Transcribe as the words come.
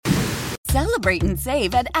Celebrate and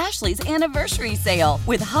save at Ashley's Anniversary Sale.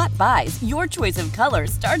 With Hot Buys, your choice of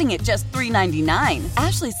colors starting at just $3.99.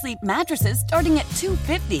 Ashley Sleep mattresses starting at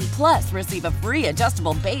 $2.50. Plus, receive a free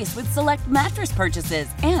adjustable base with select mattress purchases.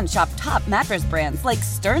 And shop top mattress brands like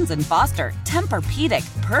Stearns & Foster,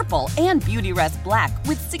 Tempur-Pedic, Purple, and Beautyrest Black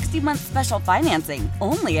with 60-month special financing.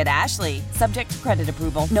 Only at Ashley. Subject to credit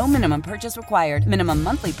approval. No minimum purchase required. Minimum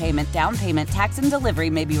monthly payment, down payment, tax, and delivery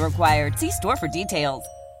may be required. See store for details.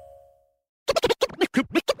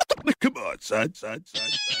 Come on, son.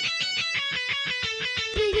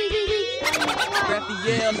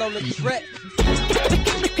 Raphael on the track.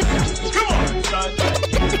 Come on, son.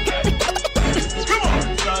 Come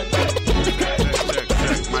on, son. Check.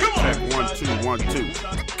 Mic check. 1 2 1 2.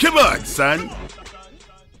 Come on, son.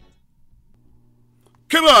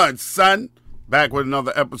 Come on, son. Back with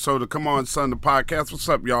another episode of Come On, Son, the podcast. What's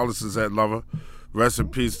up, y'all? This is Ed Lover. Rest in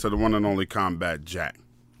peace to the one and only Combat Jack,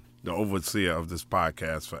 the overseer of this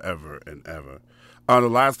podcast forever and ever. The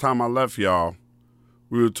last time I left y'all,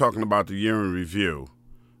 we were talking about the year in review,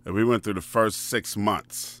 and we went through the first 6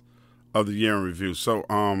 months of the year in review. So,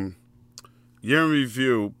 year in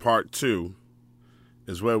review part 2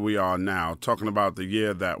 is where we are now, talking about the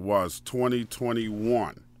year that was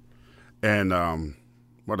 2021, and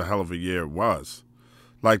what a hell of a year it was.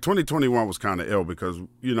 Like 2021 was kind of ill because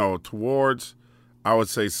towards, I would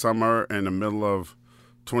say, summer and the middle of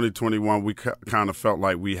 2021, we kind of felt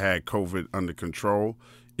like we had COVID under control,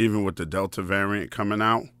 even with the Delta variant coming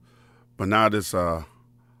out. But now this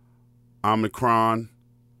Omicron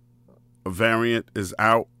variant is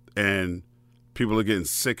out and people are getting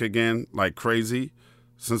sick again like crazy.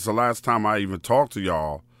 Since the last time I even talked to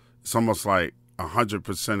y'all, it's almost like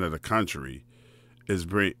 100% of the country is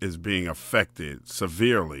being affected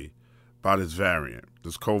severely by this variant,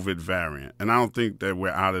 this COVID variant. And I don't think that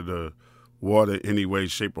we're out of the water in any way,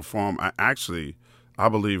 shape, or form. I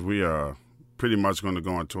believe we are pretty much going to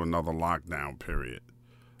go into another lockdown period.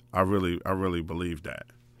 I really believe that,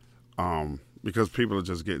 because people are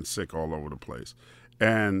just getting sick all over the place.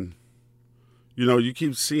 And, you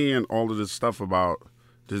keep seeing all of this stuff about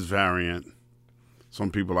this variant.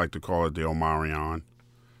 Some people like to call it the Omarion,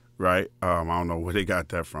 right? I don't know where they got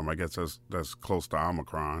that from. I guess that's close to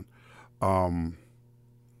Omicron.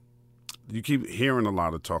 You keep hearing a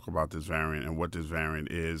lot of talk about this variant and what this variant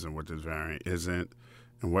is and what this variant isn't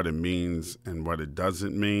and what it means and what it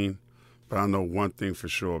doesn't mean. But I know one thing for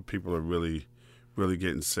sure, people are really, really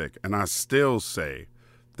getting sick. And I still say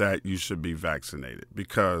that you should be vaccinated,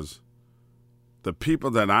 because the people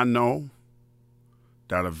that I know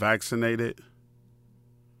that are vaccinated,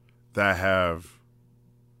 that have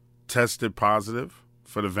tested positive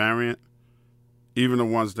for the variant, even the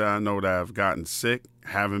ones that I know that have gotten sick,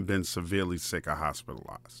 haven't been severely sick or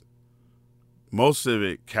hospitalized. Most of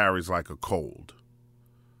it carries like a cold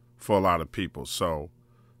for a lot of people. So,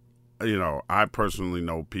 I personally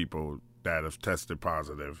know people that have tested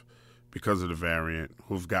positive because of the variant,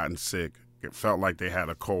 who've gotten sick. It felt like they had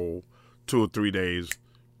a cold, 2 or 3 days,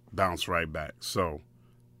 bounced right back. So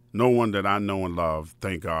no one that I know and love,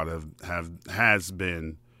 thank God, has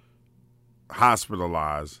been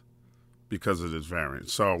hospitalized because of this variant.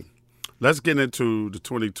 So let's get into the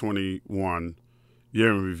 2021 year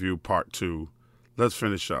in review part 2. Let's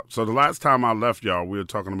finish up. So the last time I left y'all, we were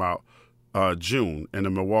talking about June and the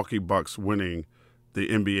Milwaukee Bucks winning the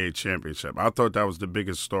NBA championship. I thought that was the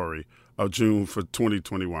biggest story of June for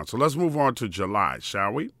 2021. So let's move on to July,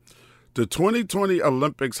 shall we? The 2020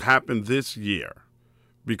 Olympics happened this year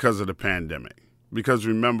because of the pandemic. Because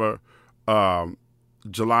remember,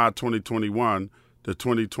 July 2021, the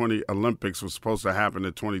 2020 Olympics was supposed to happen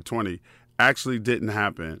in 2020, actually didn't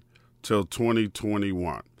happen till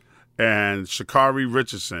 2021. And Sha'Carri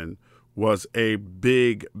Richardson was a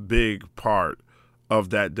big, big part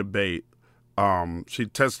of that debate. She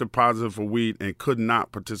tested positive for weed and could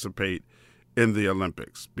not participate in the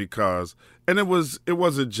Olympics because, and it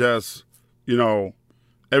wasn't just,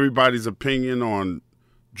 everybody's opinion on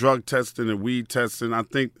drug testing and weed testing. I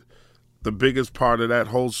think the biggest part of that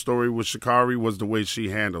whole story with Sha'Carri was the way she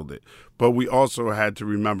handled it. But we also had to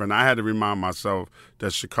remember, and I had to remind myself,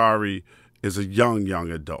 that Sha'Carri is a young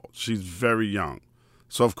adult. She's very young.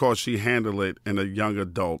 So, of course, she handled it in a young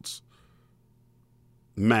adult's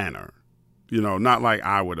manner. Not like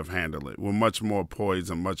I would have handled it, with much more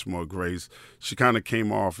poise and much more grace. She kind of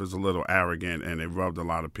came off as a little arrogant, and it rubbed a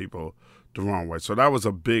lot of people the wrong way. So that was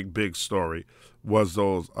a big, big story, was the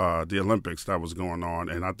Olympics that was going on.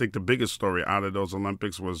 And I think the biggest story out of those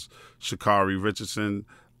Olympics was Sha'Carri Richardson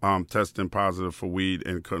testing positive for weed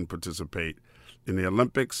and couldn't participate in the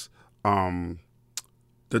Olympics.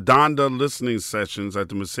 the Donda listening sessions at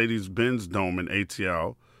the Mercedes-Benz Dome in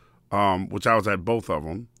ATL, which I was at both of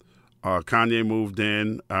them. Kanye moved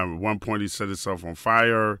in. At one point, he set himself on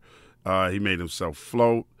fire. He made himself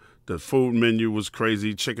float. The food menu was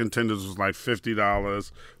crazy. Chicken tenders was like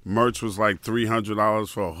 $50. Merch was like $300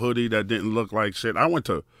 for a hoodie that didn't look like shit. I went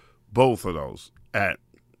to both of those at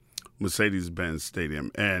Mercedes-Benz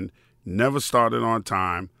Stadium and never started on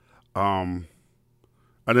time.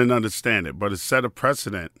 I didn't understand it, but it set a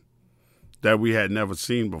precedent that we had never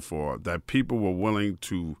seen before, that people were willing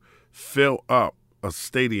to fill up a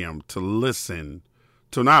stadium to listen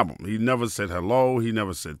to an album. He never said hello. He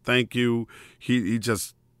never said thank you. He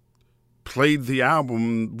just played the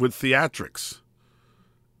album with theatrics.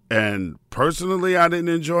 And personally, I didn't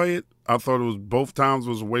enjoy it. I thought it was both times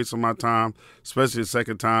was a waste of my time, especially the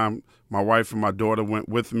second time. My wife and my daughter went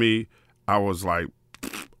with me. I was like,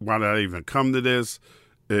 why did I even come to this?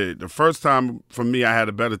 The first time for me, I had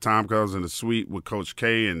a better time because I was in the suite with Coach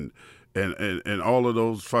K and all of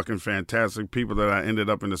those fucking fantastic people that I ended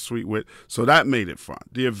up in the suite with. So that made it fun.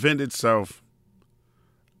 The event itself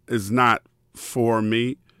is not for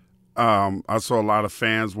me. I saw a lot of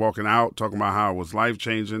fans walking out talking about how it was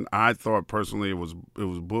life-changing. I thought personally it was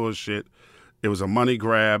bullshit. It was a money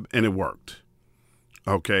grab, and it worked.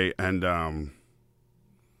 Okay, and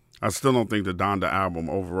I still don't think the Donda album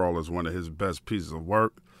overall is one of his best pieces of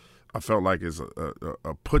work. I felt like it's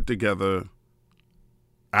a put-together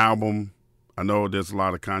album. I know there's a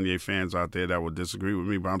lot of Kanye fans out there that would disagree with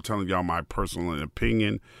me, but I'm telling y'all my personal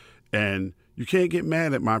opinion, and you can't get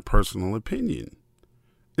mad at my personal opinion.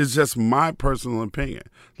 It's just my personal opinion.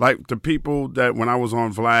 Like the people that when I was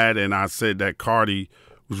on Vlad and I said that Cardi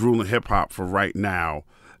was ruling hip-hop for right now,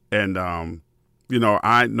 and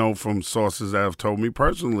I know from sources that have told me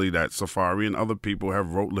personally that Safari and other people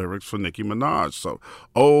have wrote lyrics for Nicki Minaj. So,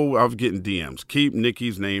 I'm getting DMs. Keep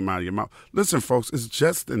Nicki's name out of your mouth. Listen, folks, it's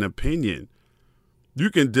just an opinion. You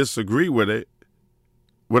can disagree with it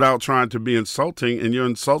without trying to be insulting, and your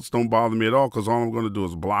insults don't bother me at all because all I'm going to do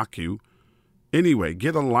is block you. Anyway,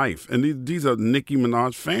 get a life. And these are Nicki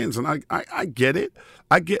Minaj fans, and I get it.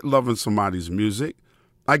 I get loving somebody's music.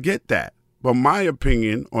 I get that. But my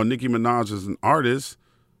opinion on Nicki Minaj as an artist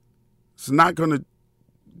is not going to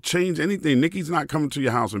change anything. Nicki's not coming to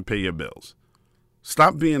your house and pay your bills.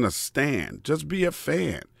 Stop being a stan. Just be a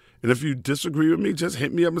fan. And if you disagree with me, just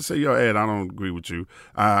hit me up and say, yo, Ed, I don't agree with you.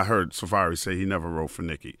 I heard Safari say he never wrote for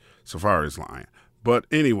Nicki. Safari's lying. But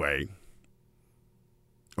anyway,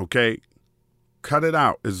 okay, cut it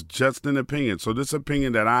out. It's just an opinion. So this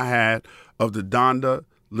opinion that I had of the Donda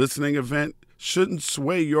listening event shouldn't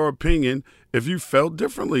sway your opinion if you felt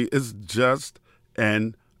differently. It's just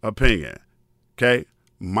an opinion, okay?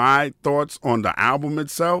 My thoughts on the album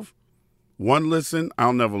itself, one listen,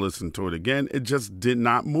 I'll never listen to it again. It just did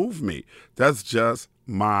not move me. That's just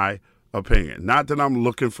my opinion. Not that I'm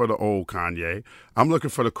looking for the old Kanye. I'm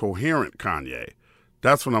looking for the coherent Kanye.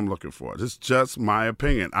 That's what I'm looking for. It's just my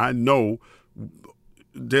opinion. I know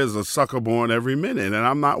there's a sucker born every minute, and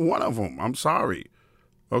I'm not one of them. I'm sorry.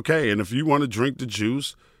 Okay, and if you want to drink the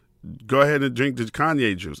juice, go ahead and drink the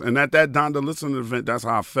Kanye juice. And at that Donda listening event, that's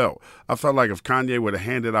how I felt. I felt like if Kanye would have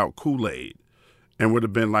handed out Kool-Aid and would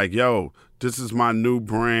have been like, yo, this is my new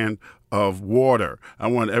brand of water. I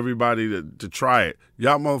want everybody to try it.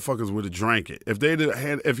 Y'all motherfuckers would have drank it.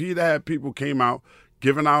 If he'd had people came out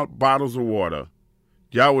giving out bottles of water,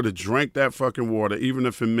 y'all would have drank that fucking water, even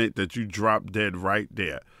if it meant that you dropped dead right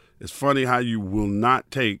there. It's funny how you will not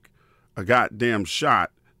take a goddamn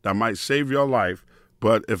shot that might save your life,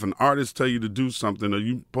 but if an artist tell you to do something or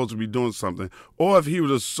you supposed to be doing something, or if he would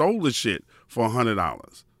have sold the shit for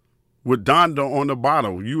 $100 with Donda on the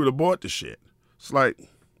bottle, you would have bought the shit. It's like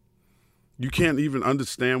you can't even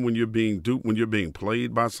understand when you're being duped, when you're being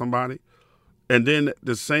played by somebody. And then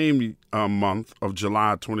the same month of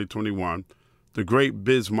July 2021, the great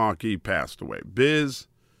Biz Markie passed away. Biz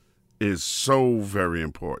is so very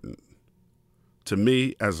important to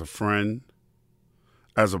me as a friend,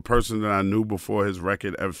 as a person that I knew before his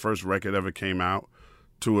first record ever came out,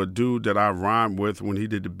 to a dude that I rhymed with when he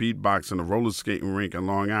did the beatbox in the roller skating rink in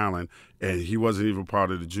Long Island, and he wasn't even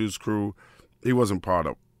part of the Juice Crew. He wasn't part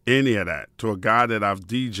of any of that. To a guy that I've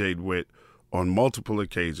DJ'd with on multiple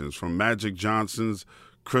occasions, from Magic Johnson's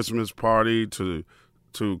Christmas party to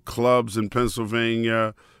clubs in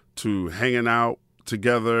Pennsylvania, to hanging out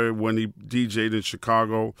together when he DJ'd in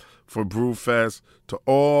Chicago for Brewfest, to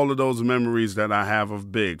all of those memories that I have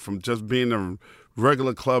of Big, from just being a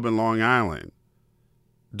regular club in Long Island,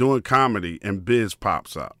 doing comedy, and Biz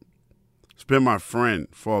pops up. It's been my friend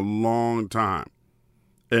for a long time.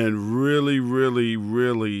 And really, really,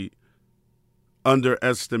 really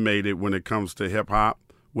underestimated when it comes to hip-hop,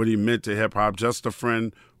 what he meant to hip-hop. Just a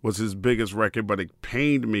Friend was his biggest record, but it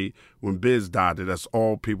pained me when Biz died that that's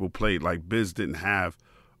all people played. Like, Biz didn't have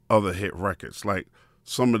other hit records. Like,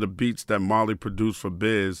 some of the beats that Marley produced for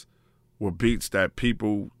Biz were beats that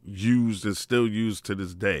people used and still use to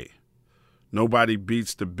this day. Nobody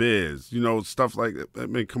beats the Biz. You know, stuff like that. I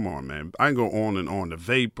mean, come on, man. I can go on and on. The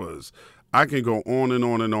Vapors. I can go on and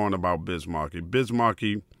on and on about Biz Markie. Biz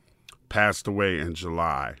Markie passed away in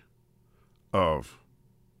July of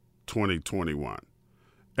 2021.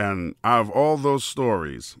 And out of all those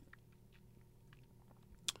stories,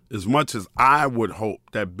 as much as I would hope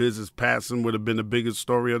that Biz's passing would have been the biggest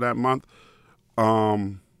story of that month,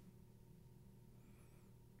 I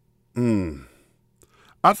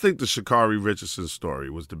think the Sha'Carri Richardson story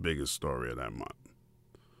was the biggest story of that month.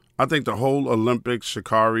 I think the whole Olympic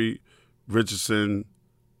Sha'Carri Richardson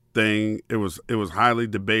thing, it was highly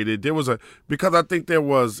debated. Because I think there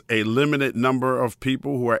was a limited number of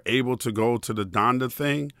people who are able to go to the Donda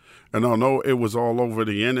thing, and although it was all over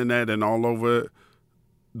the internet and all over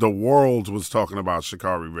the world was talking about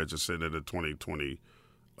Sha'Carri Richardson in the 2020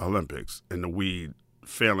 Olympics and the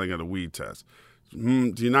failing of the weed test.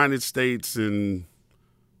 The United States and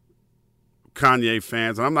Kanye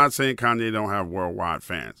fans, and I'm not saying Kanye don't have worldwide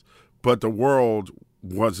fans, but the world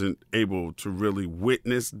wasn't able to really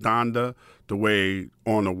witness Donda the way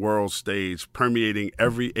on the world stage, permeating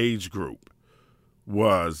every age group,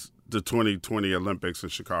 was the 2020 Olympics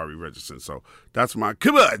and Sha'Carri Richardson. So that's my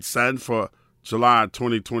CamQuotes, son, for July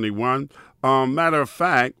 2021. Matter of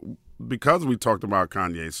fact, because we talked about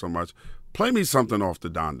Kanye so much, play me something off the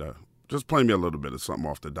Donda. Just play me a little bit of something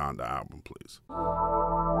off the Donda album, please.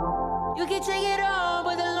 You can take it all,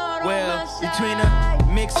 but the Lord Well, on my side. between a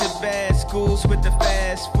mix of bad schools with the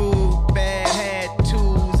fast food, bad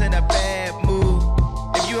attitudes, and a bad mood.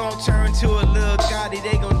 If you don't turn to a little Gotti,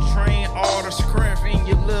 they gon' drain all the strength in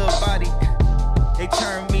your little body. They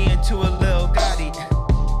turn me into a little Gotti.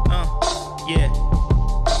 Yeah.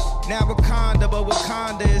 Now Wakanda, but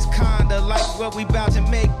Wakanda is kinda like what we about to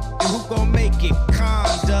make. And who gon' make it?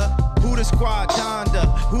 Conda. Who the squad Donda?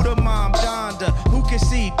 Who the mom Donda? Who can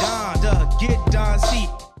see Donda? Get Don C.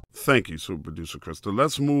 Thank you, Super Producer Krista.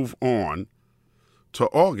 Let's move on to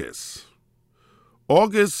August.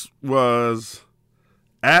 August was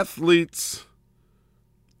athletes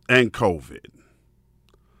and COVID.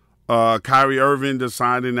 Kyrie Irving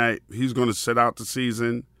deciding that he's going to sit out the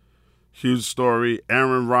season. Huge story.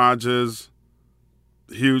 Aaron Rodgers,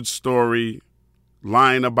 huge story.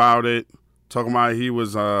 Lying about it. Talking about he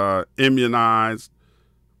was immunized.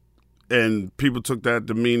 And people took that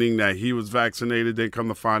to meaning that he was vaccinated. They come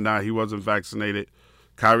to find out he wasn't vaccinated.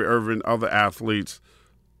 Kyrie Irving, other athletes.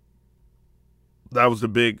 That was the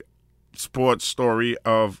big sports story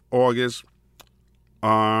of August.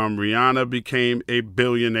 Rihanna became a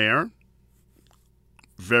billionaire.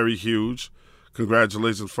 Very huge.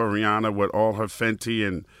 Congratulations for Rihanna with all her Fenty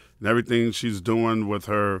and everything she's doing with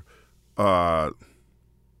her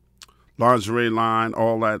lingerie line.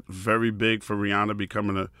 All that very big for Rihanna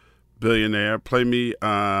becoming a billionaire. Play me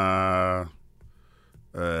Run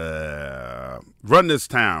This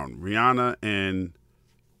Town, Rihanna and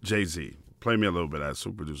Jay-Z. Play me a little bit of that,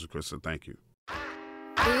 Super Producer Krista. Thank you.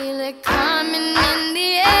 Feel it coming in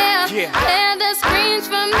the air. Yeah. Hear the screams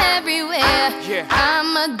from everywhere. Yeah.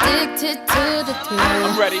 I'm addicted to the thrill.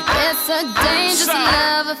 I'm ready. It's a dangerous Shine.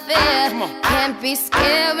 love affair. Come on. Can't be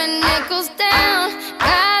scared when it goes down.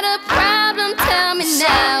 Got a problem? Tell me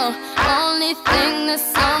now. Only thing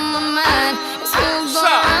that's on my mind is who's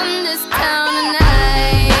gonna run this town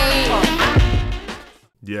tonight.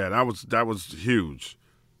 Yeah, that was huge.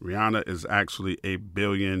 Rihanna is actually a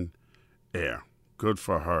billionaire. Good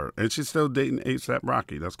for her. And she's still dating A$AP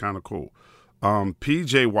Rocky. That's kind of cool.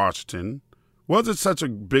 P.J. Washington wasn't such a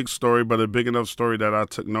big story, but a big enough story that I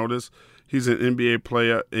took notice. He's an NBA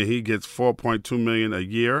player, and he gets $4.2 million a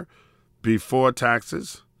year before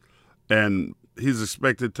taxes. And he's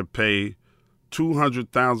expected to pay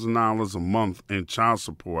 $200,000 a month in child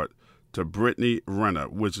support to Brittany Renner,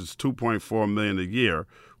 which is $2.4 million a year,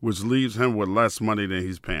 which leaves him with less money than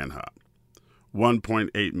he's paying her.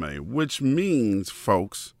 $1.8 million, which means,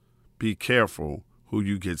 folks, be careful who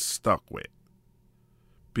you get stuck with.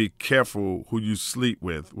 Be careful who you sleep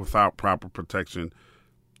with without proper protection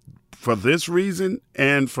for this reason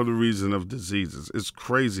and for the reason of diseases. It's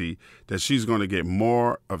crazy that she's going to get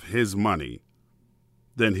more of his money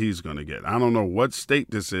than he's going to get. I don't know what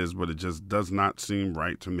state this is, but it just does not seem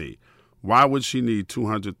right to me. Why would she need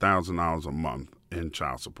 $200,000 a month in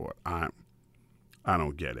child support? I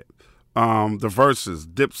don't get it. The verses,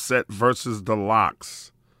 Dipset versus The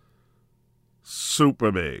Lox.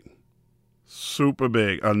 Super big. Super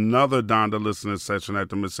big. Another Donda listening session at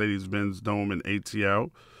the Mercedes-Benz Dome in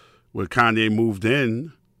ATL, where Kanye moved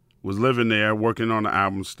in, was living there, working on the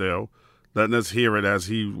album still, letting us hear it as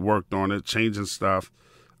he worked on it, changing stuff,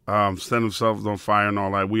 set himself on fire and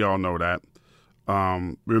all that. We all know that.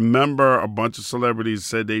 Remember, a bunch of celebrities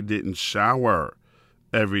said they didn't shower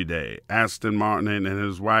every day. Aston Martin and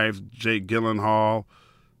his wife, Jake Gyllenhaal.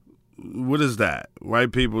 What is that?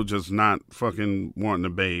 White people just not fucking wanting to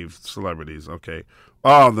bathe celebrities, okay?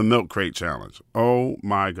 Oh, the milk crate challenge. Oh,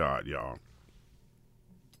 my God, y'all.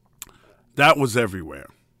 That was everywhere.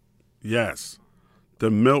 Yes, the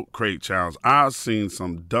milk crate challenge. I've seen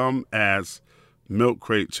some dumb-ass milk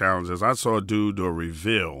crate challenges. I saw a dude do a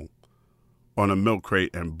reveal on a milk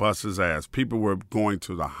crate and bust his ass. People were going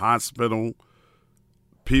to the hospital.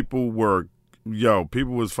 People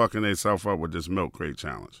was fucking themselves up with this milk crate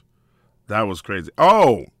challenge. That was crazy.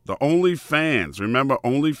 Oh, the OnlyFans. Remember,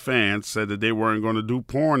 OnlyFans said that they weren't going to do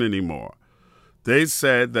porn anymore. They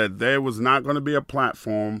said that there was not going to be a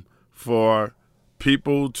platform for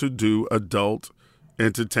people to do adult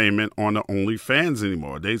entertainment on the OnlyFans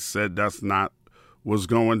anymore. They said that's not what's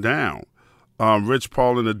going down. Rich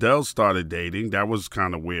Paul and Adele started dating. That was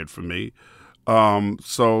kind of weird for me.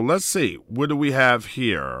 So let's see. What do we have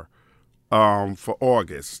here for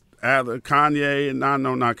August? Kanye,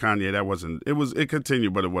 no, not Kanye. That wasn't. It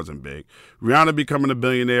continued, but it wasn't big. Rihanna becoming a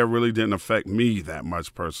billionaire really didn't affect me that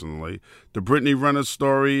much personally. The Britney Renner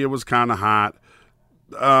story, it was kind of hot.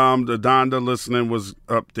 The Donda listening was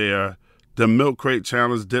up there. The Milk Crate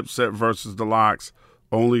Challenge, Dipset versus the Lox,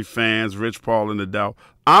 OnlyFans, Rich Paul and Adele.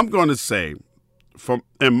 I'm going to say,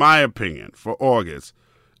 in my opinion, for August,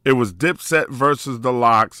 it was Dipset versus the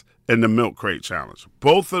Lox and the Milk Crate Challenge.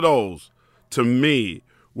 Both of those, to me,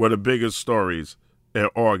 were the biggest stories in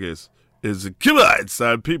August. Come on,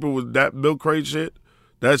 son. People with that milk crate shit,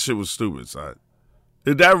 that shit was stupid, son.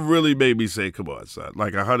 That really made me say, come on, son.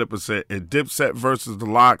 Like 100%. And Dipset versus the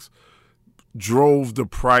Lox drove the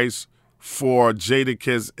price for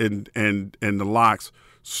Jadakiss and the Lox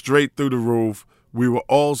straight through the roof. We were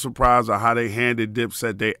all surprised at how they handed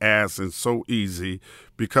Dipset their ass and so easy,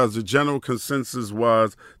 because the general consensus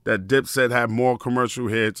was that Dipset had more commercial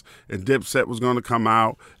hits and Dipset was going to come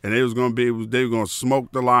out and they were going to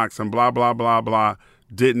smoke the Lox and blah, blah, blah, blah.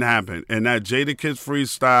 Didn't happen. And that Jadakiss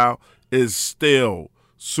freestyle is still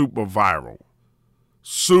super viral.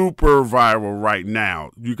 Super viral right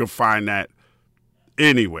now. You can find that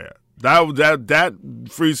anywhere. That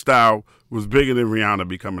freestyle was bigger than Rihanna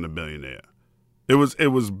becoming a billionaire. It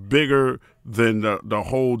was bigger than the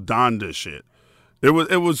whole Donda shit. It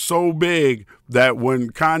was so big that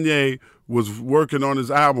when Kanye was working on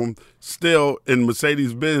his album, still in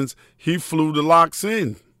Mercedes-Benz, he flew the Lox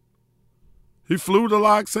in. He flew the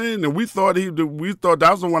Lox in, and we thought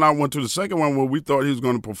that was the one I went to. The second one where we thought he was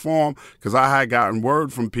going to perform, because I had gotten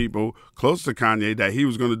word from people close to Kanye that he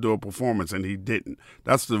was going to do a performance, and he didn't.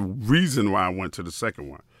 That's the reason why I went to the second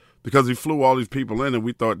one, because he flew all these people in, and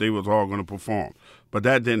we thought they was all going to perform, but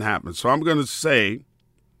that didn't happen. So I'm going to say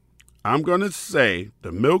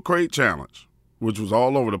the Milk Crate Challenge, which was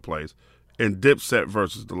all over the place, and Dipset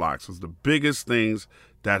versus the Lox was the biggest things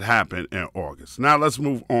that happened in August. Now let's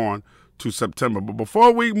move on to September. But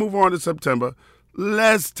before we move on to September,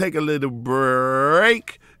 let's take a little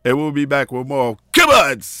break, and we'll be back with more. Come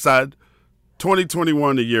on, son.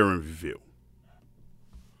 2021, the year in review.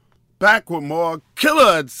 Back with more. Come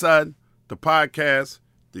on, son. The podcast,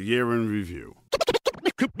 the year in review.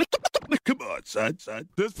 Come on, son.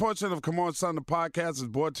 This portion of Come On, Son, the podcast is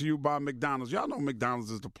brought to you by McDonald's. Y'all know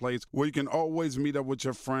McDonald's is the place where you can always meet up with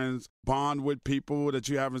your friends, bond with people that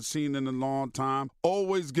you haven't seen in a long time,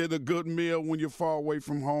 always get a good meal when you're far away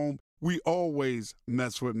from home. We always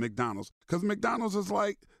mess with McDonald's, because McDonald's is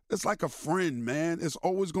it's like a friend, man. It's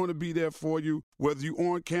always going to be there for you, whether you're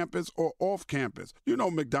on campus or off campus. You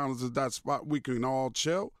know McDonald's is that spot we can all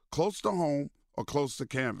chill, close to home, or close to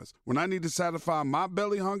canvas. When I need to satisfy my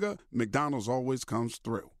belly hunger, McDonald's always comes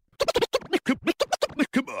through.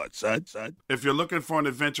 Come on, son. If you're looking for an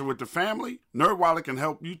adventure with the family, NerdWallet can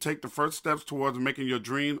help you take the first steps towards making your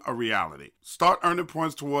dream a reality. Start earning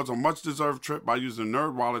points towards a much-deserved trip by using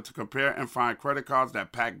NerdWallet to compare and find credit cards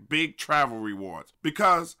that pack big travel rewards.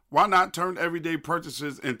 Because why not turn everyday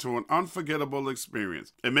purchases into an unforgettable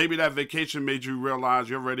experience? And maybe that vacation made you realize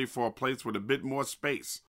you're ready for a place with a bit more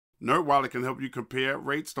space. NerdWallet can help you compare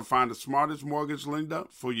rates to find the smartest mortgage lender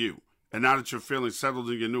for you. And now that you're feeling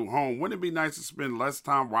settled in your new home, wouldn't it be nice to spend less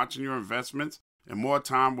time watching your investments and more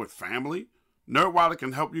time with family? NerdWallet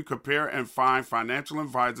can help you compare and find financial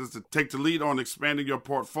advisors to take the lead on expanding your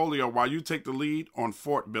portfolio while you take the lead on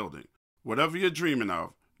fort building. Whatever you're dreaming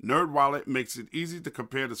of, NerdWallet makes it easy to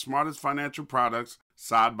compare the smartest financial products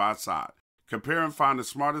side by side. Compare and find the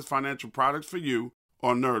smartest financial products for you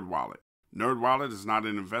on NerdWallet. NerdWallet is not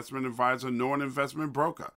an investment advisor nor an investment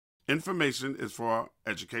broker. Information is for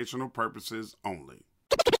educational purposes only.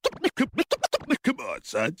 Come on,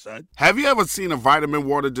 son. Have you ever seen a vitamin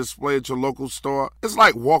water display at your local store? It's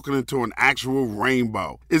like walking into an actual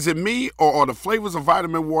rainbow. Is it me, or are the flavors of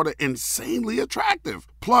vitamin water insanely attractive?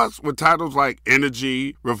 Plus, with titles like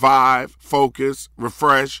Energy, Revive, Focus,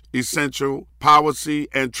 Refresh, Essential, Power C,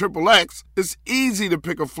 and Triple X, it's easy to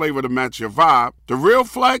pick a flavor to match your vibe. The real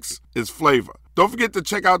flex is flavor. Don't forget to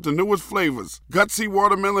check out the newest flavors, Gutsy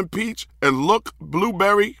Watermelon Peach and Look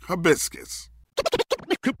Blueberry Hibiscus.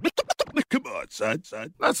 Come on, son.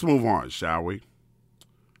 Let's move on, shall we?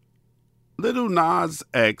 Lil Nas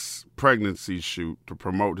X pregnancy shoot to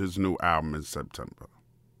promote his new album in September.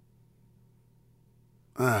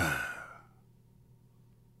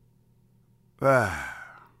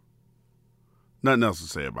 Nothing else to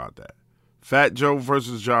say about that. Fat Joe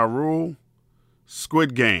versus Ja Rule.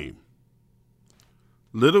 Squid Game.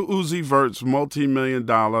 Lil Uzi Vert's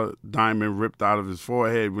multi-million-dollar diamond ripped out of his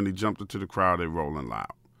forehead when he jumped into the crowd at Rolling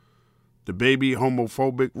Loud. The baby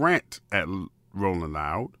homophobic rant at Rolling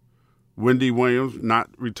Loud. Wendy Williams not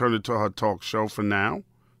returning to her talk show for now.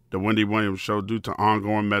 The Wendy Williams Show due to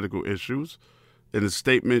ongoing medical issues. In a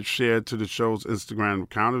statement shared to the show's Instagram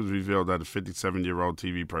account, it was revealed that a 57-year-old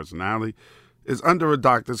TV personality is under a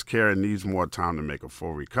doctor's care and needs more time to make a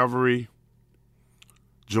full recovery.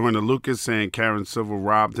 Joyner Lucas saying Karen Civil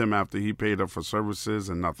robbed him after he paid her for services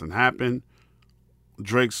and nothing happened.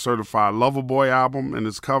 Drake's Certified Lover Boy album and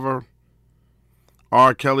its cover.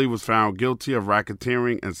 R. Kelly was found guilty of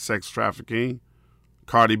racketeering and sex trafficking.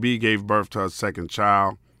 Cardi B gave birth to her second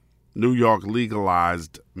child. New York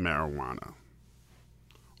legalized marijuana.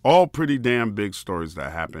 All pretty damn big stories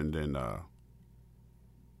that happened in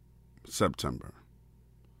September.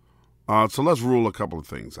 So let's rule a couple of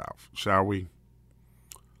things out, shall we?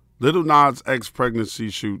 Lil Nas X pregnancy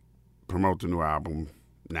shoot, promote the new album.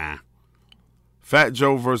 Nah. Fat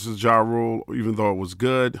Joe versus Ja Rule, even though it was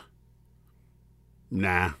good.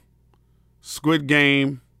 Nah. Squid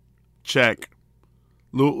Game, check.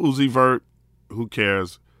 Lil Uzi Vert, who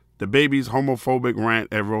cares? The baby's homophobic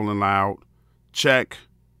rant at Rolling Loud, check.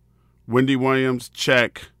 Wendy Williams,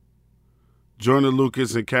 check. Joyner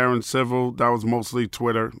Lucas and Karen Civil, that was mostly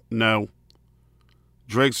Twitter, no.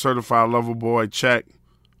 Drake's Certified Lover Boy, check.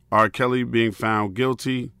 R. Kelly being found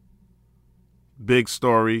guilty, big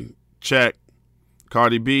story, check.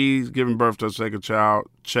 Cardi B giving birth to her second child,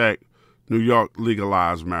 check. New York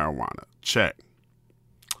legalized marijuana, check.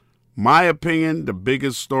 My opinion, the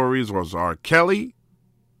biggest stories was R. Kelly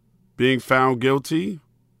being found guilty,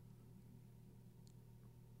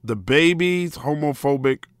 the baby's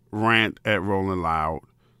homophobic rant at Rolling Loud,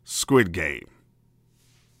 Squid Game.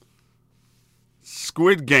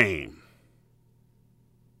 Squid Game.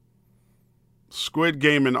 Squid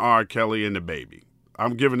Game and R. Kelly and the baby.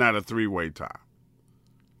 I'm giving that a three-way tie.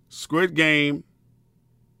 Squid Game,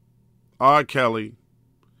 R. Kelly,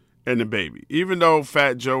 and the baby. Even though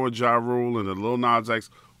Fat Joe and Ja Rule and the Lil Nas X,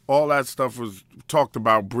 all that stuff was talked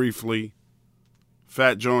about briefly.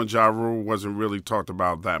 Fat Joe and Ja Rule wasn't really talked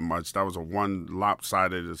about that much. That was a one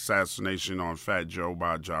lopsided assassination on Fat Joe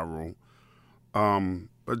by Ja Rule.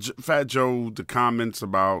 But Fat Joe, the comments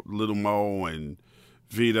about Little Mo and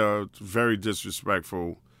Vita, very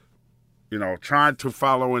disrespectful. You know, trying to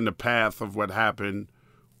follow in the path of what happened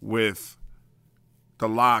with the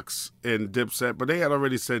Locks and Dipset, but they had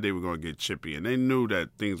already said they were going to get chippy, and they knew that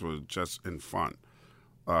things were just in fun.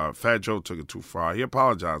 Fat Joe took it too far. He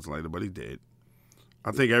apologized later, but he did.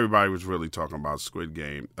 I think everybody was really talking about Squid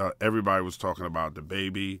Game. Everybody was talking about the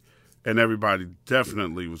baby, and everybody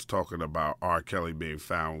definitely was talking about R. Kelly being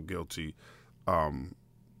found guilty.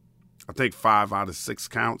 I think 5 out of 6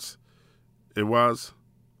 counts it was.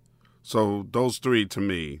 So those three, to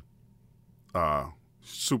me,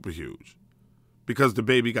 super huge. Because the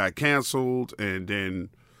baby got canceled, and then,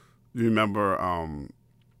 you remember,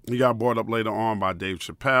 he got brought up later on by Dave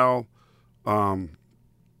Chappelle.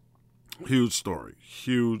 Huge story.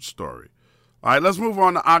 All right, let's move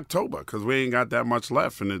on to October, because we ain't got that much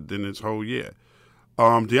left in this whole year.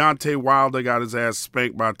 Deontay Wilder got his ass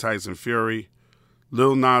spanked by Tyson Fury.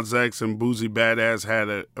 Lil Nas X and Boozy Badass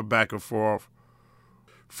had a back and forth.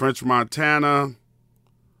 French Montana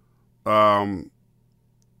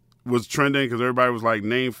was trending because everybody was like,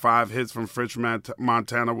 name 5 hits from French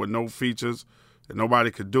Montana with no features, and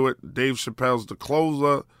nobody could do it. Dave Chappelle's The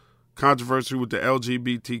Closer, controversy with the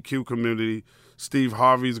LGBTQ community, Steve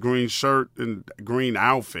Harvey's green shirt and green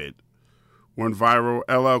outfit, went viral.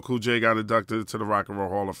 LL Cool J got inducted into the Rock and Roll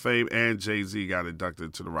Hall of Fame, and Jay-Z got inducted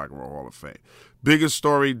into the Rock and Roll Hall of Fame. Biggest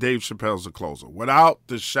story, Dave Chappelle's The Closer. Without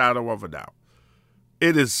the shadow of a doubt.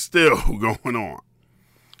 It is still going on.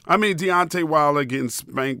 I mean, Deontay Wilder getting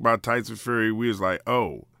spanked by Tyson Fury, we was like,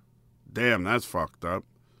 oh, damn, that's fucked up.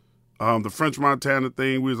 The French Montana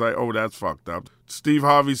thing, we was like, oh, that's fucked up. Steve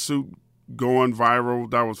Harvey's suit going viral,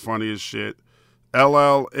 that was funny as shit.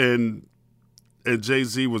 LL and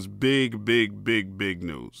Jay-Z was big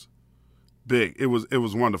news. Big. It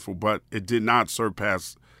was wonderful, but it did not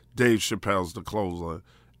surpass Dave Chappelle's The Closer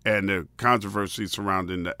and the controversy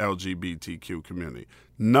surrounding the LGBTQ community.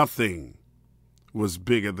 Nothing was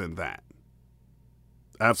bigger than that.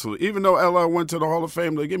 Absolutely. Even though LL went to the Hall of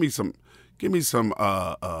Fame, like, give me some, let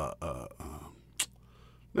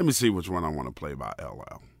me see which one I want to play by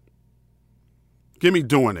LL. Give me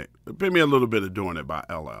Doing It. Give me a little bit of Doing It by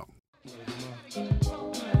LL.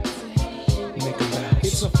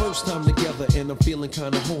 It's our first time together and I'm feeling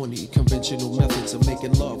kinda horny. Conventional methods of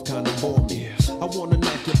making love kinda bore me. I wanna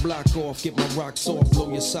knock your block off, get my rocks off, blow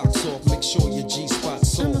your socks off, make sure your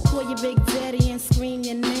G-spot's off. I'ma call you Big Daddy and scream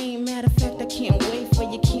your name. Matter of fact, I can't wait for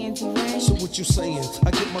your candy rain. So what you saying?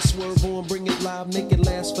 I get my swerve on, bring it live, make it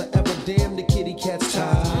last forever. Damn, the kitty cat's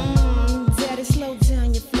tired. Daddy, slow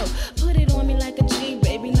down your flow. Put it on me like a G,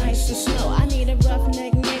 baby, nice and slow. I need a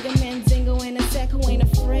roughneck nigga, Mandingo in a sec who ain't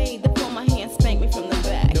afraid to pull my hand, spank me from the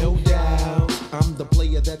back. No doubt, I'm the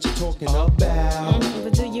player that you're talking about.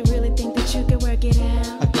 But do you really think that you can work it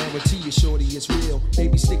out? I guarantee you, shorty, it's real.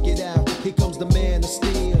 Baby, stick it out. Here comes the man of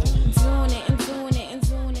steel. Doing it and doing it and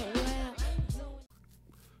doing it well.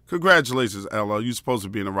 Congratulations, LL. You supposed to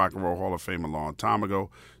be in the Rock and Roll Hall of Fame a long time ago.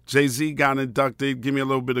 Jay-Z got inducted. Give me a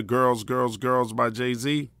little bit of Girls, Girls, Girls by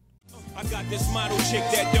Jay-Z. I got this model chick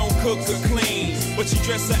that don't cook or clean, but she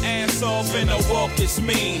dress her ass off and her walk is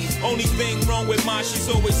mean. Only thing wrong with mine, she's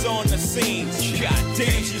always on the scene. God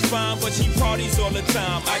damn, she's fine, but she parties all the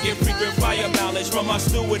time. I get frequent fire mileage from my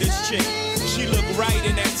stewardess chick. She look right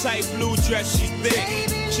in that tight blue dress, she's thick.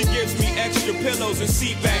 She gives me extra pillows and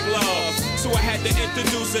seat back love. So I had to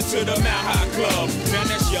introduce her to the Mile High Club. Now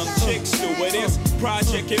that's young chick stewardess,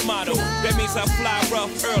 project and model. That means I fly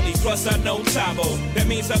rough early, plus I know Tabo. That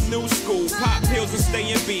means I'm new school, pop pills and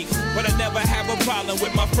stay in beat. But I never have a problem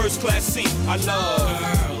with my first class seat. I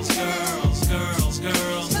love girls, girls, girls,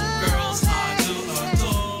 girls, girls I do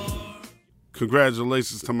adore.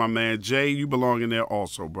 Congratulations to my man Jay. You belong in there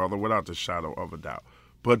also, brother, without the shadow of a doubt.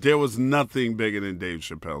 But there was nothing bigger than Dave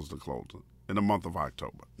Chappelle's The Closer in the month of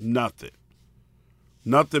October. Nothing.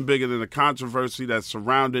 Nothing bigger than the controversy that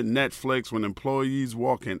surrounded Netflix when employees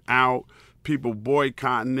walking out, people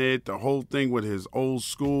boycotting it, the whole thing with his old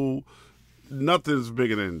school. Nothing's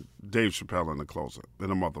bigger than Dave Chappelle in The Closer in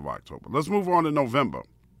the month of October. Let's move on to November.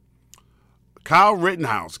 Kyle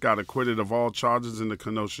Rittenhouse got acquitted of all charges in the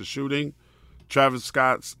Kenosha shooting. Travis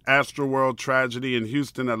Scott's Astroworld tragedy in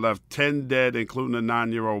Houston that left 10 dead, including a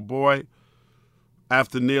 9-year-old boy.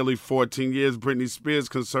 After nearly 14 years, Britney Spears'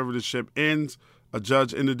 conservatorship ends. A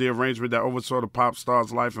judge ended the arrangement that oversaw the pop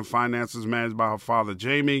star's life and finances managed by her father,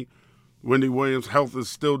 Jamie. Wendy Williams' health is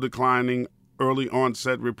still declining, early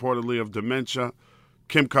onset reportedly of dementia.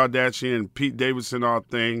 Kim Kardashian and Pete Davidson are a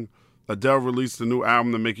thing. Adele released a new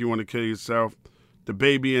album to make you want to kill yourself. The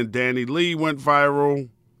Baby and Danny Lee went viral.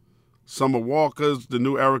 Summer Walker's the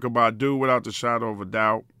new Erykah Badu, without the shadow of a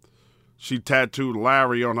doubt. She tattooed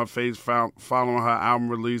Larry on her face following her album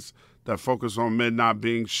release that focused on men not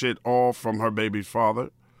being shit, all from her baby's father,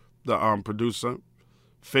 the producer.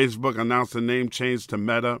 Facebook announced the name change to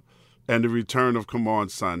Meta, and the return of Come On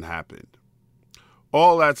Son happened.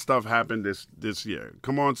 All that stuff happened this year.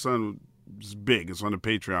 Come On Son is big. It's on the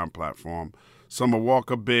Patreon platform. Summer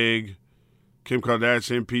Walker, big. Kim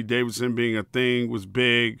Kardashian, Pete Davidson being a thing was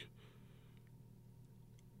big.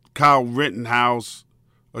 Kyle Rittenhouse,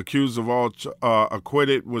 accused of all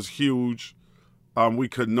acquitted, was huge.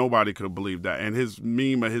 Nobody could believe that. And his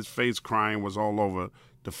meme of his face crying was all over,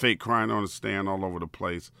 the fake crying on the stand all over the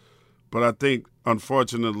place. But I think,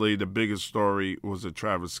 unfortunately, the biggest story was the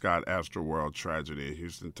Travis Scott Astroworld tragedy in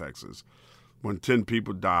Houston, Texas, when 10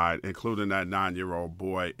 people died, including that 9-year-old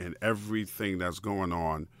boy, and everything that's going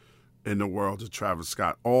on in the world of Travis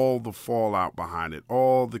Scott, all the fallout behind it,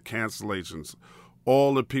 all the cancellations,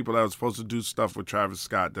 all the people that were supposed to do stuff with Travis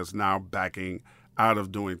Scott that's now backing out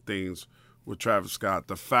of doing things with Travis Scott.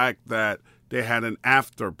 The fact that they had an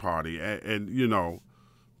after party and you know,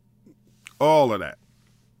 all of that.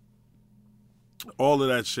 All of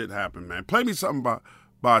that shit happened, man. Play me something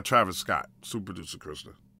by Travis Scott, super producer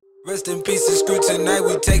Krista. Rest in peace, it's screw tonight,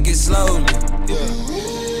 we take it slowly.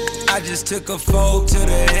 Yeah. I just took a fold to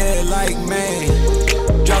the head like man.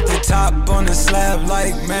 Drop the top on the slab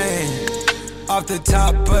like man. Off the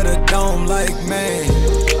top of the dome like man.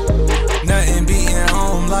 Nothing beating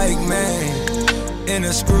home like man. In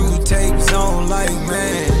a screw tape zone like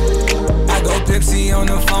man. I go Pepsi on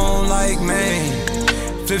the phone like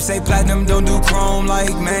man. Flip say platinum, don't do chrome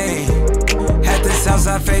like man. Had this house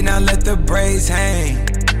I fade, now let the braids hang.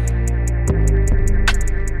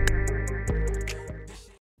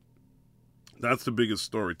 That's the biggest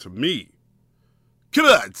story to me. Come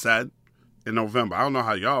on, son. In November. I don't know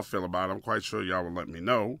how y'all feel about it. I'm quite sure y'all will let me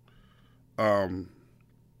know. It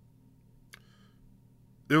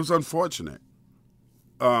was unfortunate.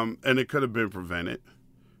 And it could have been prevented.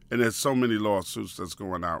 And there's so many lawsuits that's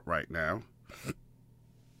going out right now.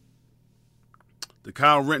 The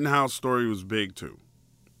Kyle Rittenhouse story was big, too.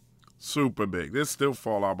 Super big. There's still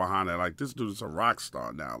fallout behind it. Like, this dude is a rock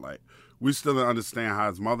star now. Like, we still don't understand how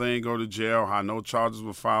his mother ain't go to jail, how no charges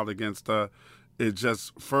were filed against her. It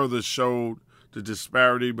just further showed the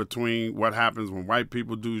disparity between what happens when white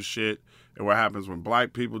people do shit and what happens when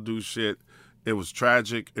black people do shit. It was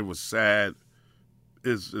tragic. It was sad.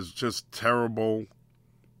 It's just terrible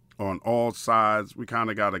on all sides. We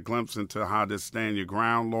kind of got a glimpse into how this stand your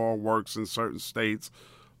ground law works in certain states.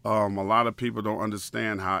 A lot of people don't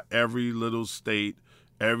understand how every little state,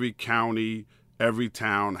 every county, every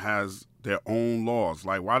town has their own laws.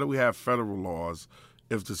 Like, why do we have federal laws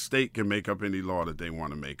if the state can make up any law that they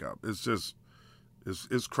want to make up? It's just,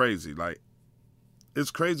 it's crazy. Like,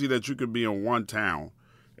 it's crazy that you could be in one town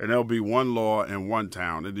and there'll be one law in one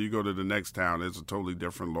town, and then you go to the next town, there's a totally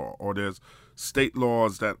different law. Or there's state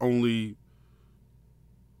laws that only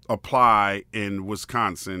apply in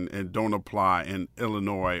Wisconsin and don't apply in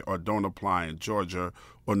Illinois or don't apply in Georgia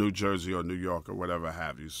or New Jersey or New York or whatever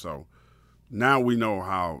have you. So now we know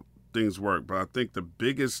how things work. But I think the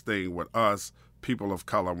biggest thing with us, people of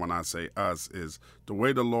color, when I say us, is the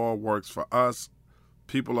way the law works for us,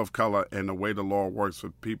 people of color, and the way the law works for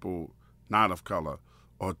people not of color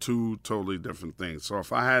are two totally different things. So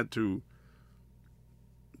if I had to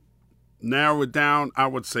narrow it down, I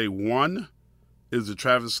would say 1 is the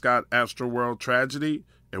Travis Scott Astroworld tragedy,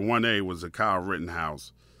 and 1A was the Kyle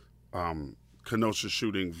Rittenhouse Kenosha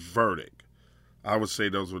shooting verdict. I would say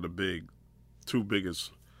those were the two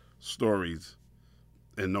biggest stories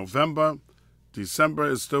in November. December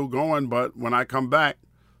is still going, but when I come back,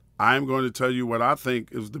 I'm going to tell you what I think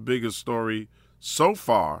is the biggest story so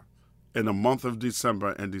far in the month of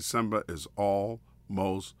December, and December is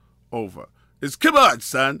almost over. It's Come On,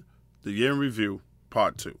 Son, the Year in Review,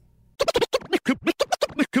 Part 2.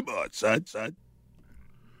 Come on, son.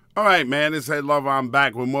 All right, man, it's Hey Lover. I'm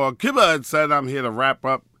back with more Come On, Son. I'm here to wrap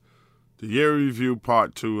up the Year in Review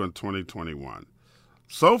Part 2 in 2021.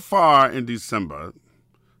 So far in December,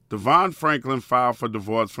 Devon Franklin filed for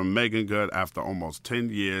divorce from Megan Good after almost 10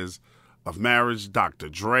 years of marriage. Dr.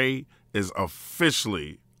 Dre is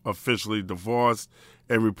officially divorced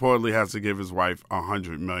and reportedly has to give his wife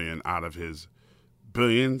 $100 million out of his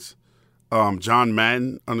billions. John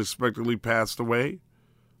Madden unexpectedly passed away.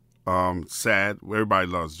 Sad. Everybody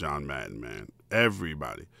loves John Madden, man.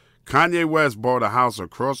 Everybody. Kanye West bought a house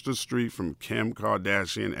across the street from Kim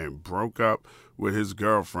Kardashian and broke up with his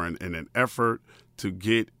girlfriend in an effort to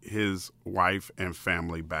get his wife and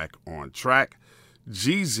family back on track.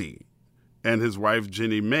 Jeezy and his wife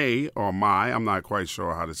Jenny May, or Mai, I'm not quite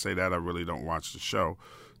sure how to say that. I really don't watch the show.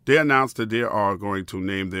 They announced that they are going to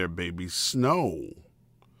name their baby Snow.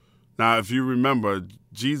 Now, if you remember,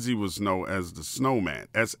 Jeezy was known as the Snowman,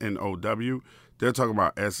 S-N-O-W. They're talking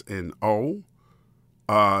about S-N-O.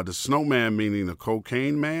 The Snowman meaning the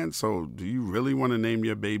cocaine man. So do you really want to name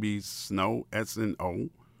your baby Snow, S-N-O?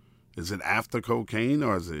 Is it after cocaine,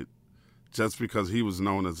 or is it just because he was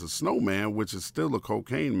known as a snowman, which is still a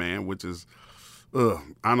cocaine man, which is,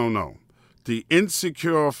 I don't know. The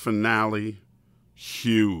Insecure finale,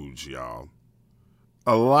 huge, y'all.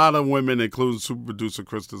 A lot of women, including super producer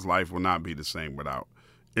Krista's life, will not be the same without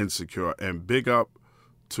Insecure. And big up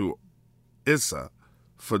to Issa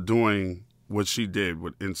for doing what she did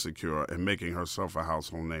with Insecure and making herself a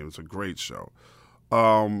household name. It's a great show.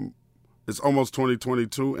 It's almost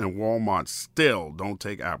 2022, and Walmart still don't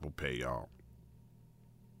take Apple Pay, y'all.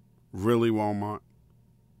 Really, Walmart?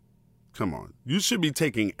 Come on. You should be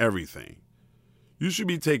taking everything. You should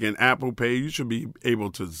be taking Apple Pay. You should be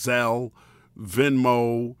able to Zelle,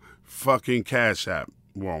 Venmo, fucking Cash App,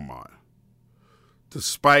 Walmart. The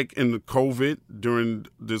spike in the COVID during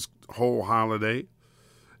this whole holiday,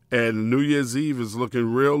 and New Year's Eve is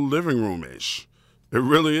looking real living room-ish. It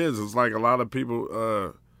really is. It's like a lot of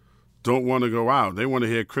people don't want to go out. They want to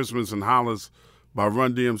hear Christmas and Hollis by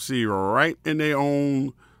Run DMC right in their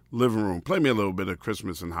own living room. Play me a little bit of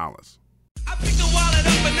Christmas in Hollis. I picked the wallet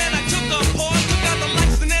up and then I took a pause, took out the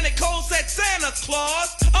lights and then it cold said Santa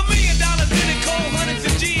Claus. $1 million in it cold, hundreds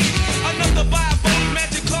of G's. Enough to buy a boat,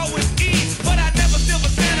 magic car with ease. But I never steal for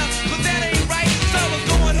Santa, cause that ain't right. So I was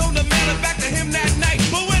going home to mail it back to him that night.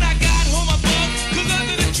 But when I got home I bugged, cause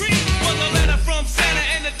under the tree was a letter from Santa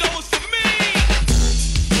and the door was for me.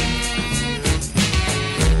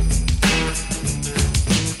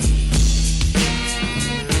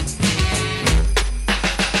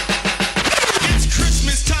 It's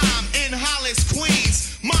Christmas time in Hollis,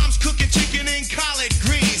 Queens. Mom's cooking chicken and collard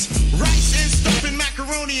greens, rice and stuffing,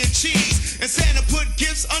 macaroni and cheese. And Santa put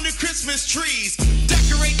gifts under Christmas trees.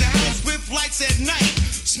 Decorate the house with lights at night.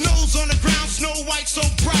 Snow's on the ground, snow white so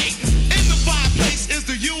bright. In the fireplace is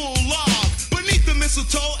the Yule log. Beneath the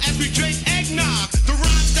mistletoe as we drink eggnog. The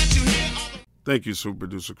rhymes that you hear are the... Thank you, super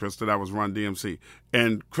producer Krista. That was Run DMC.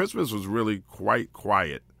 And Christmas was really quite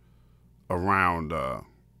quiet around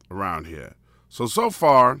here. So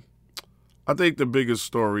far, I think the biggest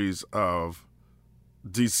stories of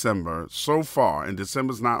December so far, and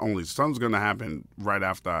December's not only, something's going to happen right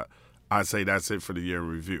after I say that's it for the year in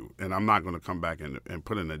review. And I'm not going to come back and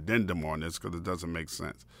put an addendum on this because it doesn't make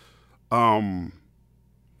sense. John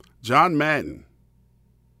Madden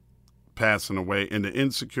passing away in the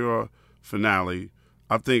Insecure finale.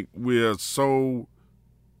 I think we're so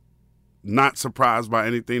not surprised by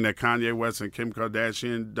anything that Kanye West and Kim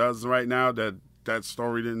Kardashian does right now that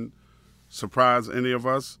story didn't surprise any of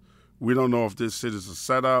us. We don't know if this shit is a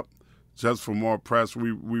setup just for more press.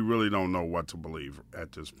 We really don't know what to believe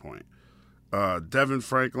at this point. Devin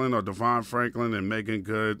Franklin or Devon Franklin and Megan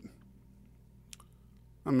Good.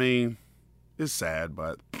 I mean, it's sad,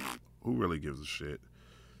 but who really gives a shit?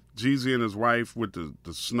 Jeezy and his wife with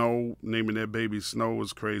the Snow, naming their baby Snow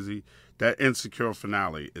was crazy. That Insecure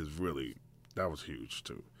finale is really, that was huge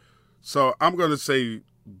too. So I'm going to say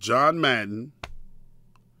John Madden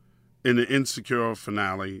in the Insecure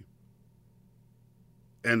finale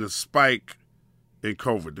and the spike in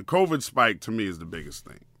COVID. The COVID spike to me is the biggest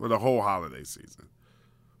thing for the whole holiday season.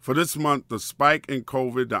 For this month, the spike in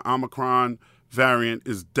COVID, the Omicron variant,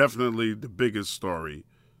 is definitely the biggest story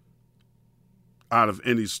out of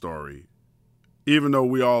any story. Even though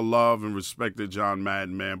we all love and respected John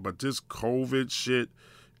Madden, man, but this COVID shit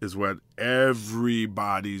is what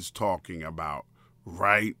everybody's talking about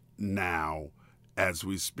right now as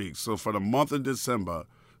we speak. So for the month of December,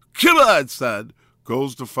 Killer said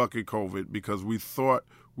goes to fucking COVID because we thought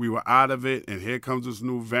we were out of it, and here comes this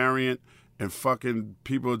new variant, and fucking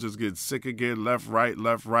people just get sick again, left, right.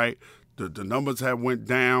 The numbers have went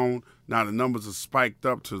down. Now the numbers are spiked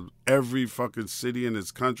up to every fucking city in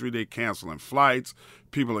this country. They canceling flights.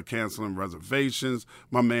 People are canceling reservations.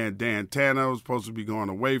 My man Dan Tanner was supposed to be going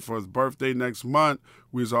away for his birthday next month.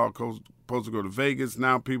 We was all supposed to go to Vegas.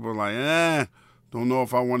 Now people are like, don't know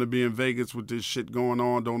if I want to be in Vegas with this shit going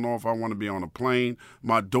on. Don't know if I want to be on a plane.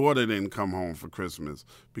 My daughter didn't come home for Christmas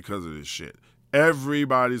because of this shit.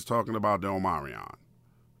 Everybody's talking about the Omarion.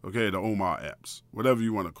 Okay, the Omar Epps, whatever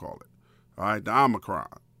you want to call it. All right, the Omicron.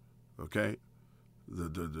 Okay,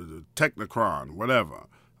 the Technicron, whatever.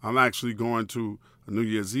 I'm actually going to a New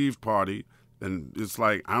Year's Eve party, and it's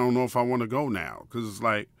like, I don't know if I want to go now because it's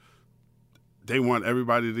like, they want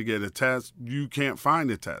everybody to get a test. You can't find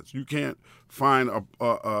a test. You can't find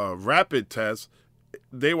a rapid test.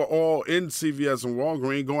 They were all in CVS and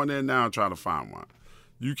Walgreens. Going there now and trying to find one.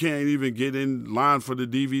 You can't even get in line for the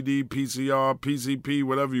DVD, PCR, PCP,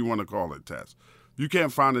 whatever you want to call it, test. You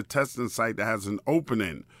can't find a testing site that has an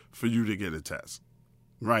opening for you to get a test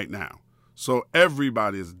right now. So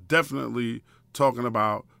everybody is definitely talking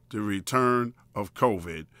about the return of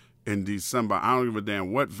COVID in December. I don't give a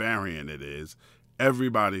damn what variant it is.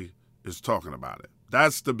 Everybody is talking about it.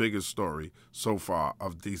 That's the biggest story so far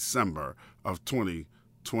of December of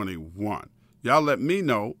 2021. Y'all let me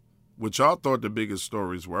know what y'all thought the biggest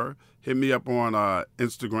stories were. Hit me up on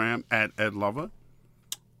Instagram at EdLover.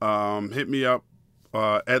 Hit me up,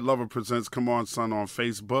 Ed Lover Presents Come On Son on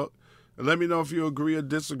Facebook. And let me know if you agree or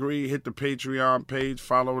disagree. Hit the Patreon page.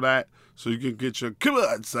 Follow that so you can get your Come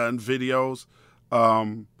On Son videos.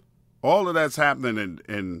 All of that's happening,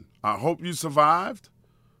 and I hope you survived.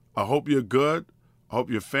 I hope you're good. I hope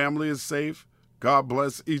your family is safe. God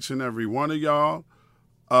bless each and every one of y'all.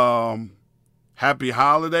 Happy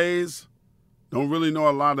holidays. Don't really know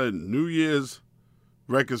a lot of New Year's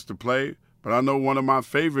records to play, but I know one of my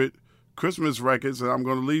favorite Christmas records that I'm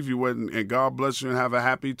going to leave you with, and God bless you and have a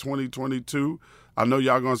happy 2022. I know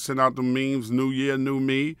y'all going to send out the memes, New Year, New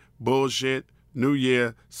Me, bullshit, New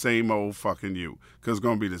year, same old fucking you. Because it's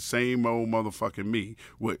going to be the same old motherfucking me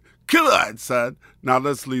with God, son. Now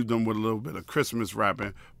let's leave them with a little bit of Christmas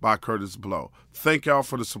rapping by Curtis Blow. Thank y'all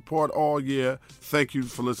for the support all year. Thank you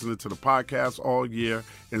for listening to the podcast all year.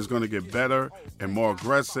 And it's going to get better and more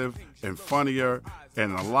aggressive and funnier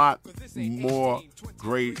and a lot more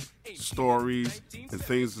great stories and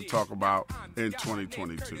things to talk about in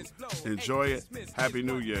 2022. Enjoy it. Happy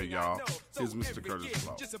New Year, y'all. Here's Mr. Curtis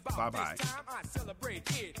Blow. Bye-bye.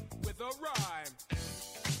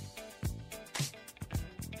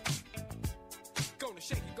 Gonna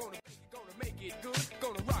shake it, gonna make it good.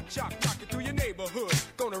 Gonna rock it through your neighborhood.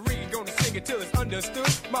 Gonna read, gonna sing it till it's understood.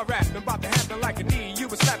 My rapping about to happen like a knee you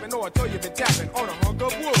was slapping or I told you been tapping on a hunk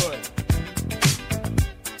of wood.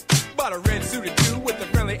 But a red suited dude with a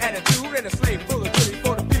friendly attitude and a slave full of goodies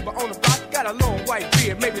for the people on the block. Got a long white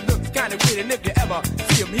beard, maybe looks kinda weird, and if you ever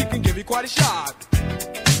see him, he can give you quite a shock.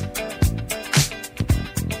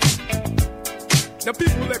 Now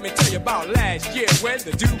people, let me tell you about last year when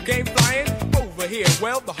the dude came flying over here.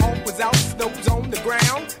 Well, the hawk was out, snow was on the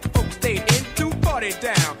ground. Folks stayed in to party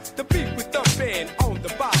down. The beat was thumping on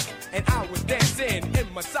the box, and I was dancing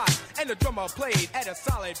in my socks, and the drummer played at a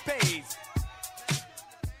solid pace.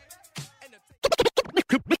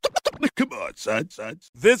 Come on, son.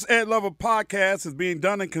 This Ed Lover podcast is being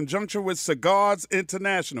done in conjunction with Cigars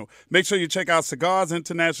International. Make sure you check out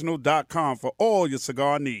cigarsinternational.com for all your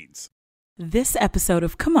cigar needs. This episode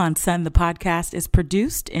of Come On Son, the podcast, is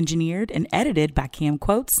produced, engineered, and edited by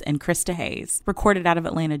CamQuotes and Krista Hayes. Recorded out of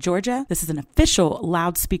Atlanta, Georgia, this is an official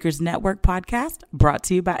Loudspeakers Network podcast brought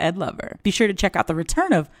to you by Ed Lover. Be sure to check out the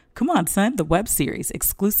return of Come On Son, the web series,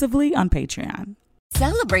 exclusively on Patreon.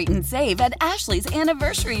 Celebrate and save at Ashley's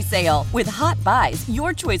Anniversary Sale. With Hot Buys,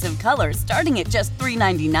 your choice of colors starting at just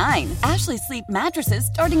 $3.99. Ashley Sleep mattresses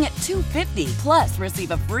starting at $2.50. Plus,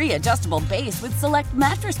 receive a free adjustable base with select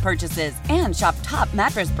mattress purchases. And shop top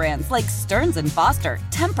mattress brands like Stearns & Foster,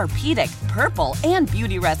 Tempur-Pedic, Purple, and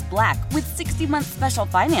Beautyrest Black with 60-month special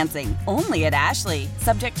financing. Only at Ashley.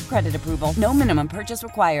 Subject to credit approval. No minimum purchase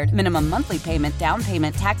required. Minimum monthly payment, down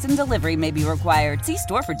payment, tax, and delivery may be required. See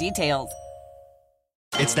store for details.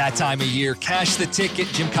 It's that time of year. Cash the Ticket.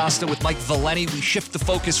 Jim Costa with Mike Valeni. We shift the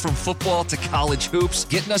focus from football to college hoops,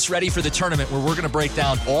 getting us ready for the tournament where we're going to break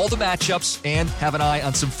down all the matchups and have an eye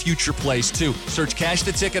on some future plays, too. Search Cash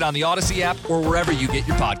the Ticket on the Odyssey app or wherever you get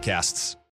your podcasts.